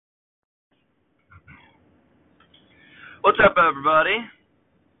What's up, everybody?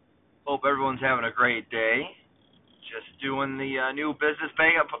 Hope everyone's having a great day. Just doing the new Business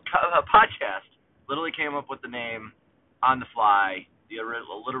Bang Up podcast. Literally came up with the name on the fly. The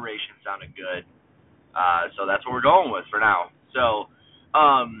alliteration sounded good. So that's what we're going with for now. So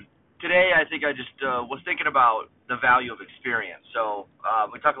today I think I just was thinking about the value of experience. So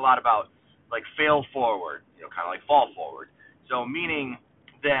we talk a lot about like fail forward, kind of like fall forward. So meaning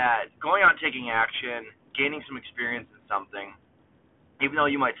that going out and taking action, gaining some experience in something, even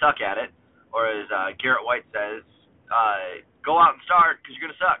though you might suck at it, or as Garrett White says, go out and start because you're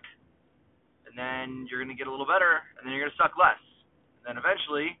going to suck. And then you're going to get a little better, and then you're going to suck less. And then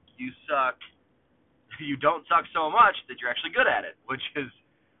eventually you don't suck so much that you're actually good at it, which is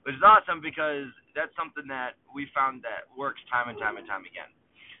awesome because that's something that we found that works time and time and time again.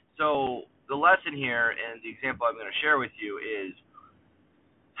 So the lesson here and the example I'm going to share with you is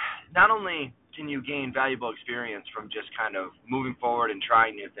not only can you gain valuable experience from just kind of moving forward and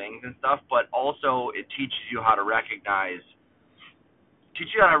trying new things and stuff, but also it teaches you how to recognize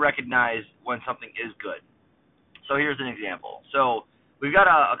when something is good. So here's an example. So we've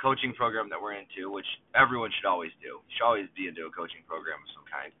got a coaching program that we're into, which everyone should always do. You should always be into a coaching program of some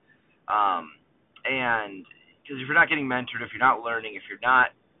kind. And because if you're not getting mentored, if you're not learning, if you're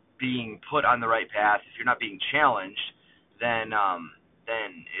not being put on the right path, if you're not being challenged, then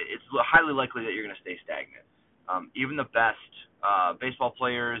it's highly likely that you're going to stay stagnant. Even the best baseball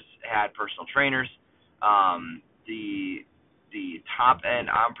players had personal trainers. The top-end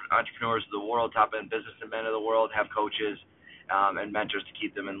entrepreneurs of the world, top-end businessmen of the world have coaches and mentors to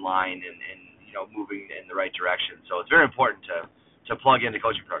keep them in line and moving in the right direction. So it's very important to plug into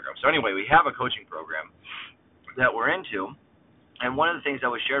coaching programs. So anyway, we have a coaching program that we're into, and one of the things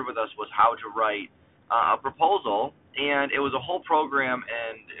that was shared with us was how to write a proposal, and it was a whole program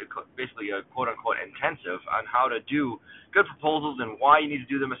and basically a quote-unquote intensive on how to do good proposals and why you need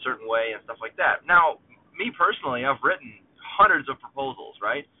to do them a certain way and stuff like that. Now, me personally, I've written hundreds of proposals,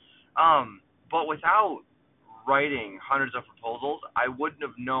 right? But without writing hundreds of proposals, I wouldn't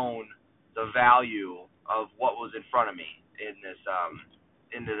have known the value of what was in front of me in this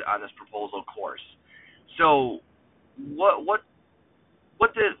on this proposal course. So what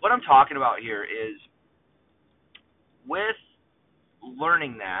I'm talking about here is, with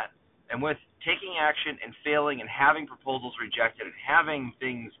learning that and with taking action and failing and having proposals rejected and having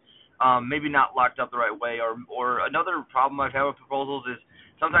things maybe not locked up the right way, or another problem I've had with proposals is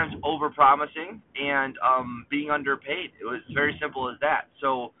sometimes over-promising and being underpaid. It was very simple as that.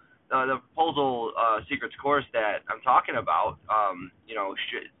 So the proposal secrets course that I'm talking about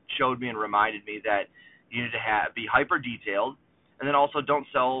showed me and reminded me that you need to be hyper-detailed, and then also don't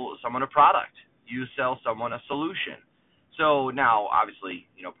sell someone a product. You sell someone a solution. So now, obviously,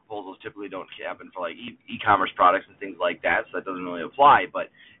 proposals typically don't happen for like e-commerce products and things like that, so that doesn't really apply.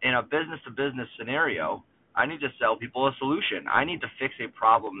 But in a business-to-business scenario, I need to sell people a solution. I need to fix a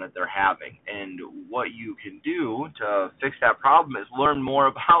problem that they're having. And what you can do to fix that problem is learn more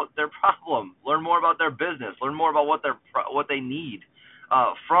about their problem, learn more about their business, learn more about what they need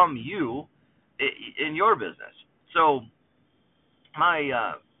from you in your business. So my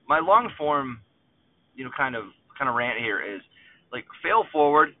long form, kind of rant here is like, fail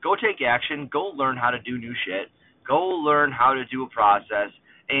forward, go take action, go learn how to do new shit, go learn how to do a process,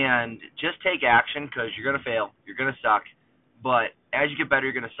 and just take action, because you're going to fail, you're going to suck, but as you get better,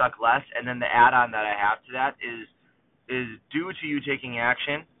 you're going to suck less. And then the add-on that I have to that is due to you taking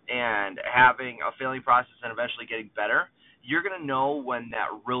action and having a failing process and eventually getting better, you're going to know when that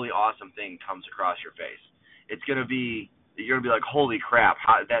really awesome thing comes across your face. You're gonna be like, holy crap,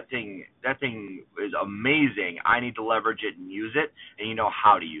 that thing is amazing. I need to leverage it and use it, and you know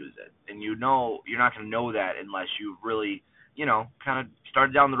how to use it. And you're not gonna know that unless you really, kind of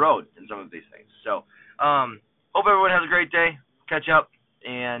started down the road in some of these things. So, hope everyone has a great day. Catch up,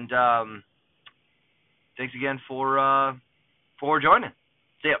 and thanks again for joining.